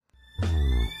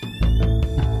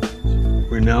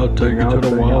We now take it to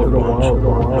the wild ones,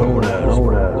 known as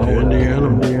the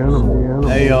Indiana.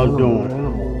 How y'all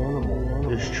doing?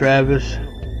 This is Travis.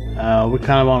 We're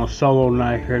kind of on a solo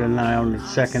night here tonight on the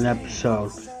second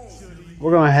episode.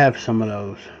 We're gonna have some of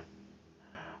those.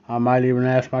 I might even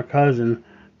ask my cousin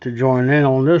to join in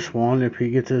on this one if he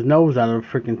gets his nose out of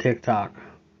freaking TikTok.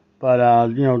 But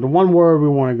the one word we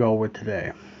want to go with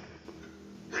today.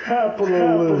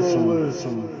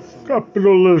 Capitalism.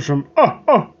 Capitalism.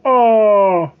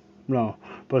 No,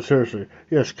 but seriously,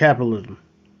 yes, capitalism.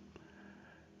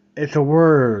 It's a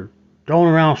word thrown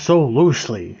around so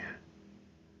loosely,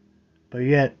 but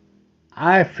yet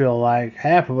I feel like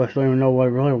half of us don't even know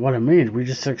what it means. We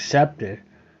just accept it.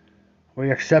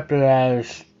 We accept it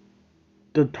as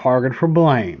the target for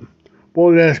blame.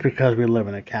 Well, that's because we live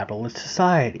in a capitalist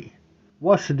society.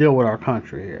 What's the deal with our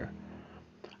country here?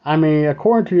 I mean,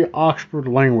 according to the Oxford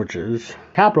Languages,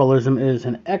 capitalism is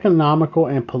an economical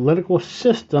and political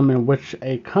system in which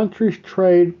a country's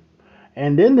trade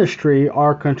and industry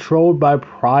are controlled by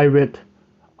private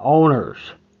owners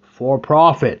for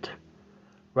profit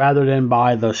rather than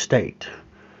by the state.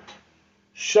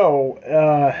 So,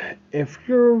 if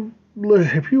you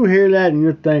hear that and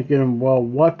you're thinking, well,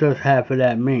 what does half of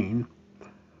that mean?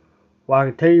 Well, I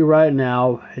can tell you right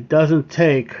now, it doesn't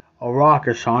take a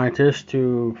rocket scientist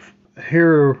to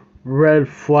hear red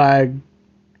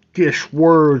flag-ish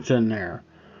words in there.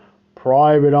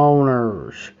 Private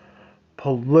owners,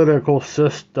 political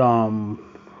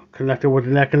system, connected with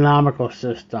an economical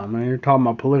system. And you're talking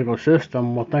about political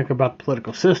system, well, think about the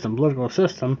political system. Political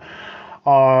system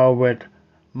are with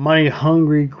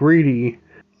money-hungry, greedy,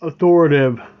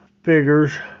 authoritative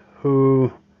figures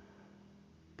who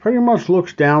pretty much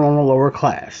looks down on the lower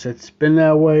class. It's been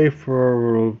that way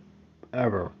forever.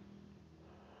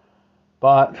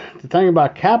 But the thing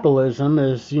about capitalism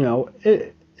is,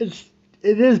 it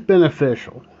is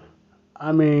beneficial.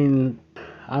 I mean,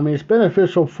 it's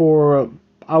beneficial for,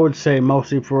 I would say,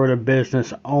 mostly for the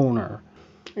business owner.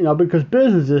 Because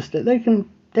businesses, they can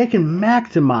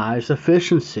maximize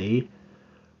efficiency,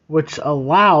 which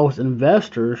allows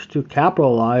investors to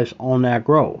capitalize on that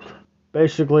growth.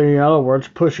 Basically, in other words,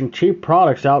 pushing cheap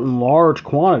products out in large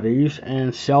quantities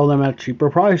and sell them at cheaper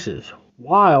prices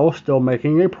while still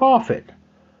making a profit.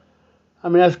 I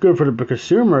mean, that's good for the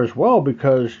consumer as well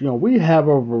because, we have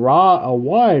a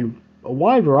wide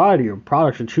variety of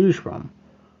products to choose from,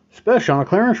 especially on a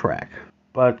clearance rack.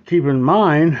 But keep in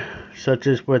mind, such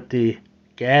as with the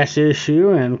gas issue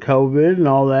and COVID and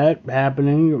all that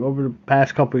happening over the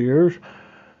past couple of years,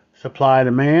 supply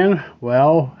demand,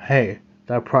 well, hey,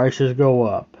 the prices go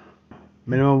up.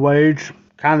 Minimum wage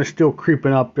kind of still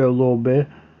creeping up there a little bit,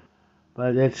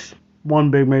 but it's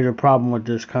one big major problem with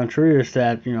this country is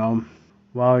that, there's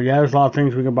a lot of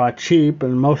things we can buy cheap,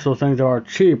 and most of those things that are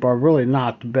cheap are really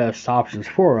not the best options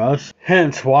for us.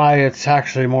 Hence why it's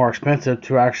actually more expensive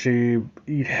to actually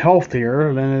eat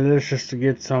healthier than it is just to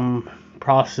get some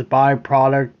processed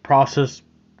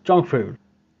junk food.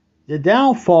 The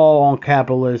downfall on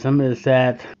capitalism is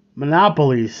that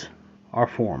monopolies are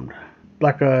formed.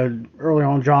 Like early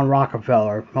on, John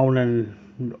Rockefeller owning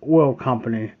an oil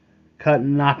company,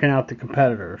 knocking out the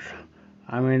competitors.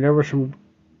 I mean, there were some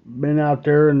men out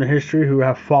there in the history who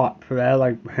have fought for that,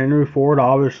 like Henry Ford.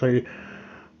 Obviously,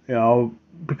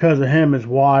 because of him is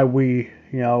why we,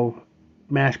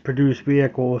 mass produce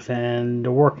vehicles and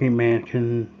the working man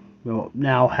can,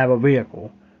 now have a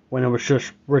vehicle when it was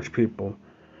just rich people.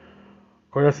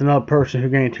 Of course, that's another person who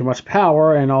gained too much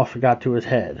power and also got to his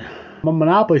head.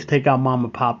 Monopolies take out mom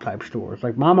and pop type stores,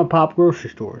 like mom and pop grocery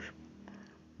stores.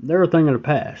 They're a thing of the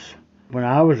past. When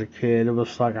I was a kid, it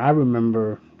was like I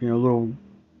remember,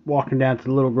 walking down to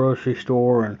the little grocery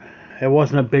store, and it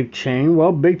wasn't a big chain.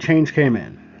 Well, big chains came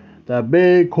in. The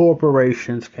big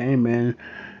corporations came in,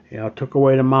 took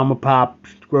away the mom and pop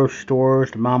grocery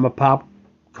stores, the mom and pop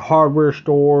hardware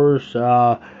stores,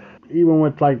 even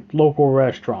with like local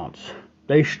restaurants.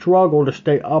 They struggle to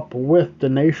stay up with the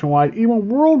nationwide, even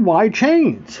worldwide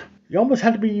chains. You almost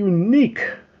have to be unique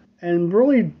and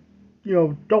really,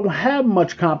 don't have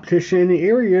much competition in the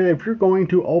area if you're going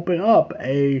to open up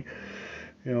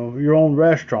your own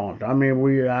restaurant. I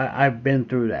mean, I've been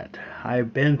through that.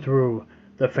 I've been through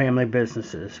the family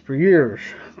businesses for years,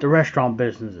 the restaurant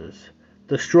businesses,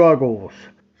 the struggles.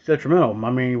 It's detrimental.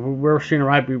 I mean, we're seeing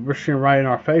right in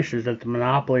our faces that the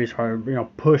monopolies are,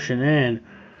 pushing in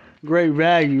great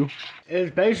value.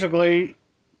 It's basically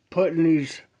putting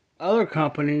these other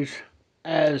companies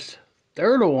as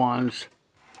they're the ones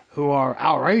who are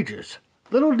outrageous.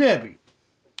 Little Debbie,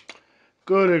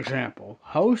 good example.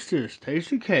 Hostess,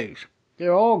 Tasty Cakes.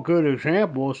 they're all good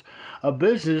examples of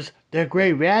business that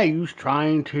Great Value's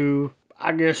trying to,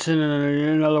 I guess,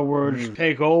 in other words,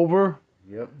 take over.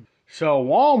 Yep. So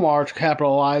Walmart's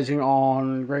capitalizing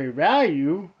on Great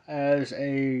Value as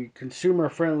a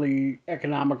consumer-friendly,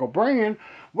 economical brand,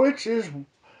 which is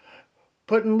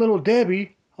putting Little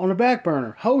Debbie on the back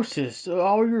burner. Hostess,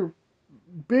 all your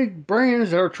big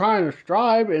brands that are trying to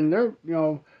strive, and they're,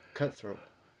 Cutthroat.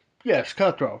 yes,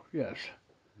 cutthroat, yes.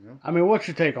 Yep. I mean, what's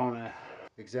your take on that?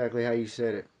 Exactly how you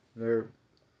said it. They're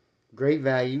great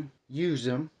value. Use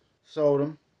them. Sold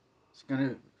them. It's going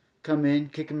to come in,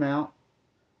 kick them out,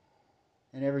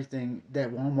 and everything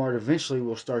that Walmart eventually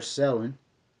will start selling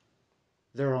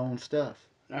their own stuff.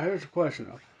 Now, here's the question,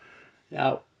 though.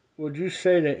 Now, would you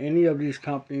say that any of these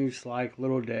companies, like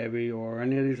Little Debbie or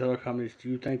any of these other companies, do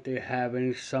you think they have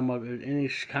any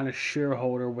kind of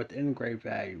shareholder within Great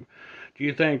Value? Do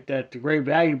you think that the Great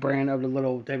Value brand of the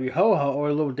Little Debbie Ho Ho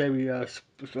or Little Debbie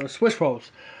Swiss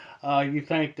Rolls, you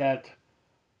think that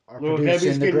Are Little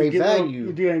producing Debbie's the great getting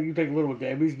value. you think Little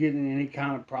Debbie's getting any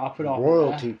kind of profit off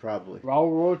Royalty, of that? probably. Raw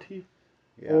royalty?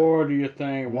 Yeah. Or do you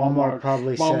think Walmart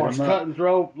probably set Walmart's them up. cutting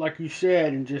throat, like you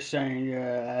said, and just saying,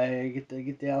 yeah, hey, get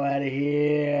the hell out of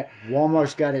here.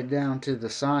 Walmart's got it down to the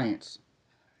science.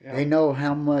 Yeah. They know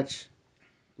how much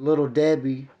Little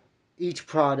Debbie, each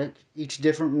product, each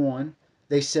different one,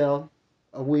 they sell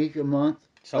a week, a month,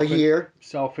 a year.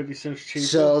 Sell 50 cents cheaper.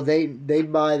 So they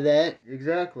buy that.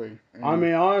 Exactly. I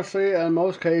mean, honestly, in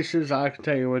most cases, I can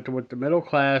tell you, with the middle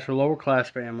class or lower class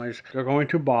families, they're going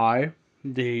to buy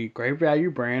the Great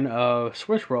Value brand of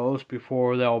Swiss Rolls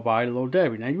before they'll buy the Little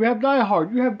Debbie. Now, you have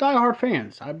diehard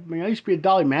fans. I mean, I used to be a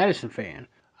Dolly Madison fan.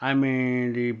 I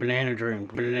mean, the banana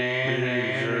drink.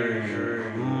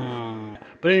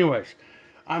 But anyways,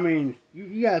 I mean,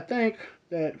 you gotta think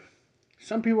that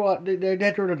some people, they're the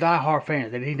diehard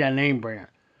fans. They need that name brand.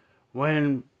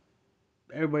 When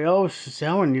everybody else is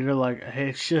selling you, they're like, hey,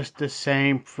 it's just the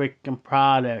same freaking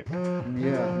product.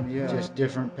 Yeah. Just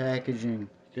different packaging.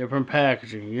 Different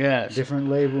packaging, yes. Different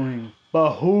labeling.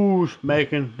 But who's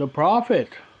making the profit?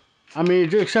 I mean,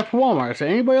 except for Walmart. I say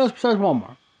anybody else besides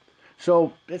Walmart.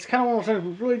 So it's kind of one of those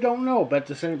things we really don't know. But at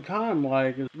the same time,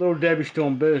 like, Little Debbie's still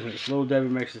in business. Little Debbie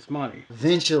makes its money.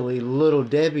 Eventually, Little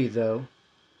Debbie, though,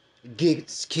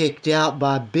 gets kicked out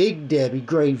by Big Debbie,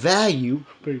 Great Value,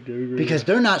 because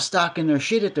they're not stocking their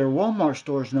shit at their Walmart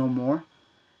stores no more.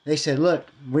 They said, look,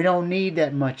 we don't need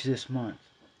that much this month.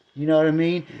 You know what I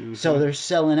mean? Mm-hmm. So they're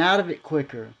selling out of it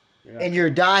quicker. Yeah. And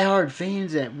your diehard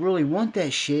fans that really want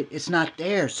that shit, it's not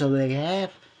there. So they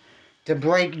have to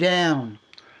break down.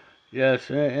 Yes,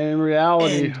 in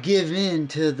reality. And give in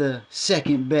to the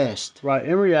second best. Right.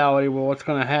 In reality, well, what's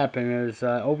going to happen is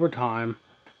over time,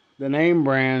 the name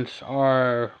brands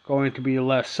are going to be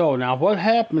less sold. Now, what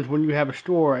happens when you have a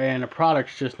store and a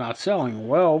product's just not selling?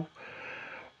 Well,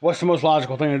 what's the most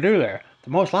logical thing to do there? The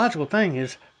most logical thing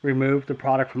is remove the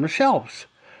product from the shelves.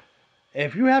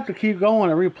 If you have to keep going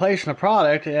and replacing the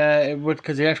product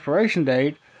because the expiration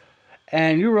date,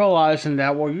 and you're realizing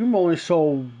that, well, you've only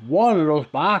sold one of those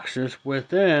boxes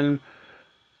within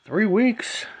 3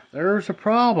 weeks, there's a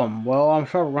problem. Well, I'm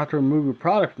sorry, we're going to have to remove your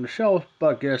product from the shelves,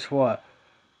 but guess what?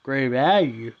 Great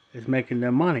Value is making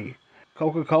their money.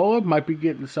 Coca-Cola might be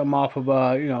getting some off of,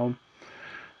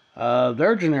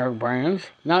 their generic brands.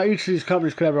 Now, each of these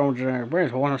companies could have their own generic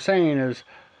brands, but what I'm saying is,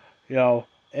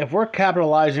 if we're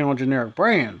capitalizing on generic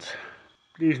brands,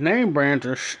 these name brands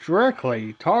are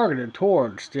strictly targeted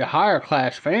towards the higher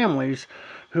class families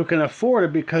who can afford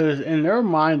it because in their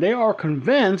mind they are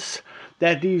convinced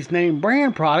that these name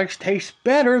brand products taste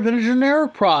better than a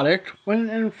generic product when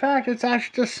in fact it's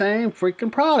actually the same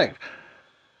freaking product.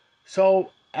 So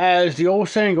as the old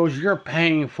saying goes, you're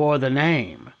paying for the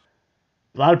name.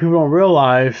 A lot of people don't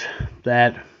realize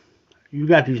that you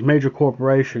got these major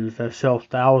corporations that sell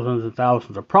thousands and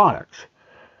thousands of products.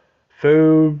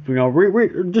 Food,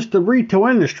 just the retail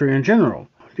industry in general.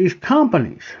 These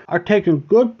companies are taking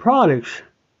good products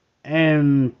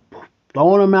and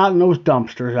throwing them out in those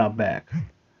dumpsters out back.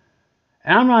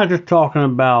 And I'm not just talking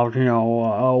about,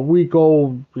 a week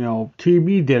old,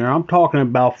 TV dinner. I'm talking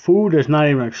about food that's not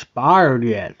even expired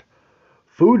yet.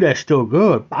 Food that's still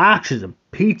good. Boxes of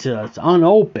pizza that's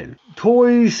unopened.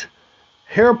 Toys,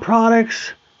 hair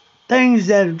products, things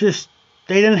that just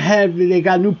they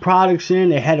got new products in,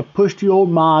 they had to push the old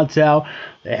mods out,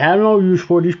 they have no use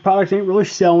for it. These products ain't really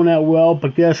selling that well,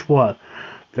 but guess what?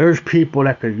 There's people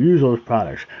that could use those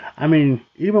products. I mean,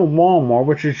 even Walmart,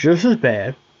 which is just as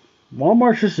bad,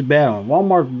 Walmart's just as bad on it.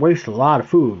 Walmart wastes a lot of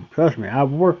food. Trust me,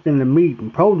 I've worked in the meat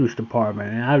and produce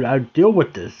department, and I deal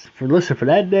with this. For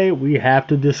that day, we have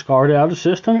to discard it out of the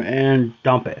system and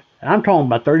dump it. And I'm talking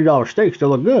about $30 steaks that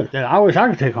look good that I wish I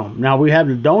could take home. Now we have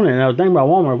to donate. Now the thing about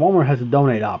Walmart, Walmart has a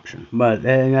donate option, but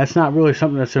and that's not really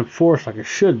something that's enforced like it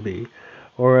should be,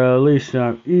 or at least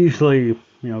easily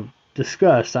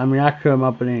discussed. I mean, I could come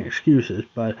up with any excuses,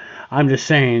 but I'm just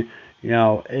saying,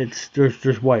 there's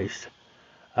just waste.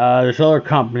 There's other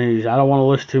companies. I don't want to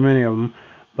list too many of them,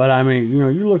 but I mean,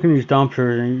 you look in these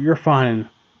dumpsters and you're finding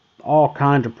all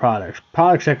kinds of products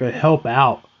that could help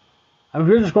out. I mean,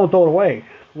 if you're just going to throw it away,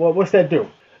 what's that do?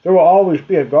 There will always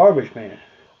be a garbage man.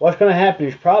 What's going to happen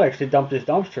to these products? They dump these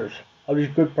dumpsters of these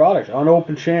good products.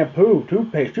 Unopened shampoo,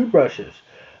 toothpaste, toothbrushes,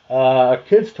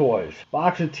 kids' toys,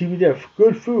 boxes of TV dips,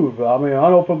 good food. I mean,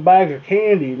 unopened bags of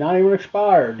candy, not even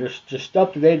expired. Just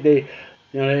stuff that they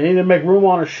need to make room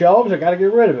on the shelves. They got to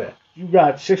get rid of it. You've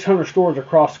got 600 stores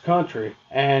across the country,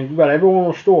 and you've got every one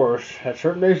of those stores at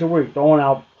certain days of the week throwing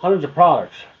out hundreds of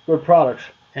products, good products.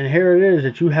 And here it is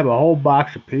that you have a whole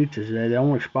box of pizzas that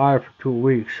only expire for 2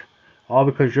 weeks, all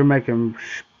because you're making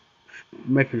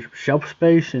shelf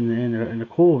space in the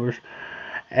coolers,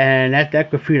 and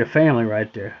that could feed a family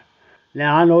right there.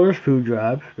 Now I know there's food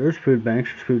drives, there's food banks,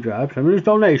 there's food drives. I mean, there's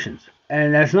donations,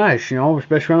 and that's nice,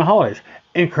 especially around the holidays.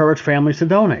 Encourage families to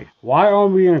donate. Why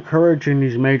aren't we encouraging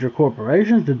these major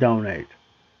corporations to donate?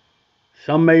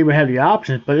 Some may even have the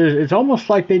options, but it's almost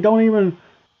like they want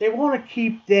to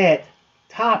keep that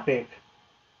topic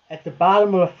at the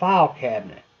bottom of the file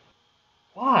cabinet.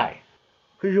 Why?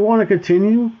 Because you want to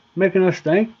continue making us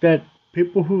think that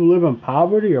people who live in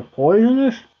poverty are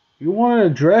poisonous? You want to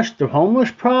address the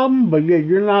homeless problem, but yet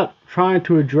you're not trying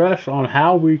to address on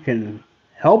how we can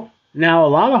help. Now, a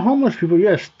lot of homeless people,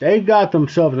 yes, they got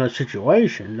themselves in a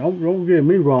situation. Don't get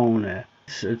me wrong on that.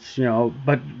 It's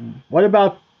but what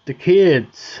about the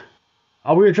kids?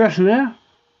 Are we addressing that?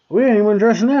 We ain't even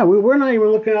addressing that. We're not even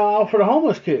looking out for the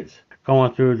homeless kids.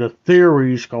 Going through the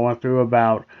theories,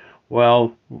 about,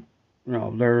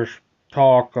 there's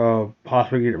talk of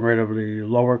possibly getting rid of the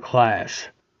lower class.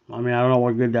 I mean, I don't know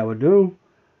what good that would do.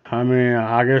 I mean,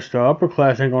 I guess the upper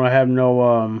class ain't going to have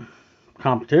no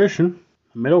competition.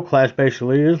 Middle class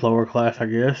basically is lower class, I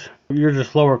guess. You're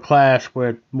just lower class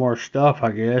with more stuff,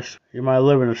 I guess. You might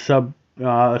live in a suburb,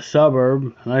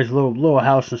 a nice little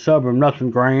house in a suburb,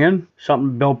 nothing grand.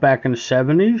 Something built back in the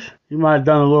 70s. You might have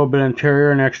done a little bit of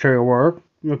interior and exterior work.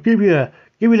 Give you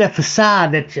that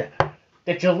facade that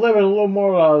you're living a little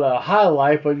more of a high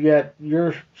life, but yet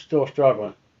you're still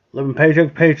struggling. Living paycheck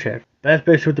to paycheck. That's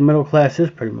basically what the middle class is,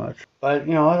 pretty much. But,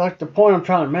 like the point I'm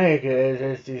trying to make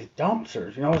is these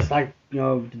dumpsters. It's like, the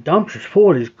dumpsters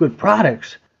full of these good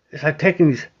products. It's like taking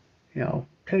these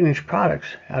products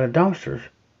out of dumpsters,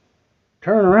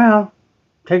 turning around,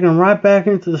 taking them right back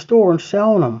into the store and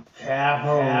selling them.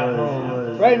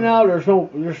 Capitalism. Right now, there's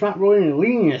not really any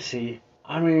leniency.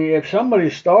 I mean, if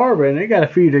somebody's starving, they got to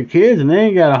feed their kids, and they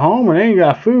ain't got a home, and they ain't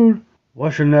got food.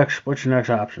 What's your next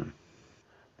option?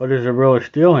 But is it really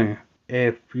stealing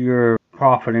if you're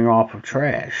profiting off of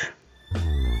trash?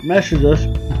 Message us,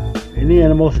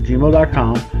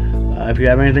 indieanimals@gmail.com. If you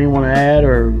have anything you want to add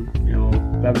or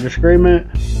have a disagreement,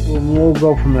 we'll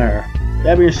go from there.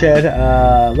 That being said,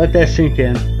 let that sink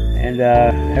in, and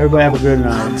everybody have a good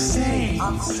night. I'm saying.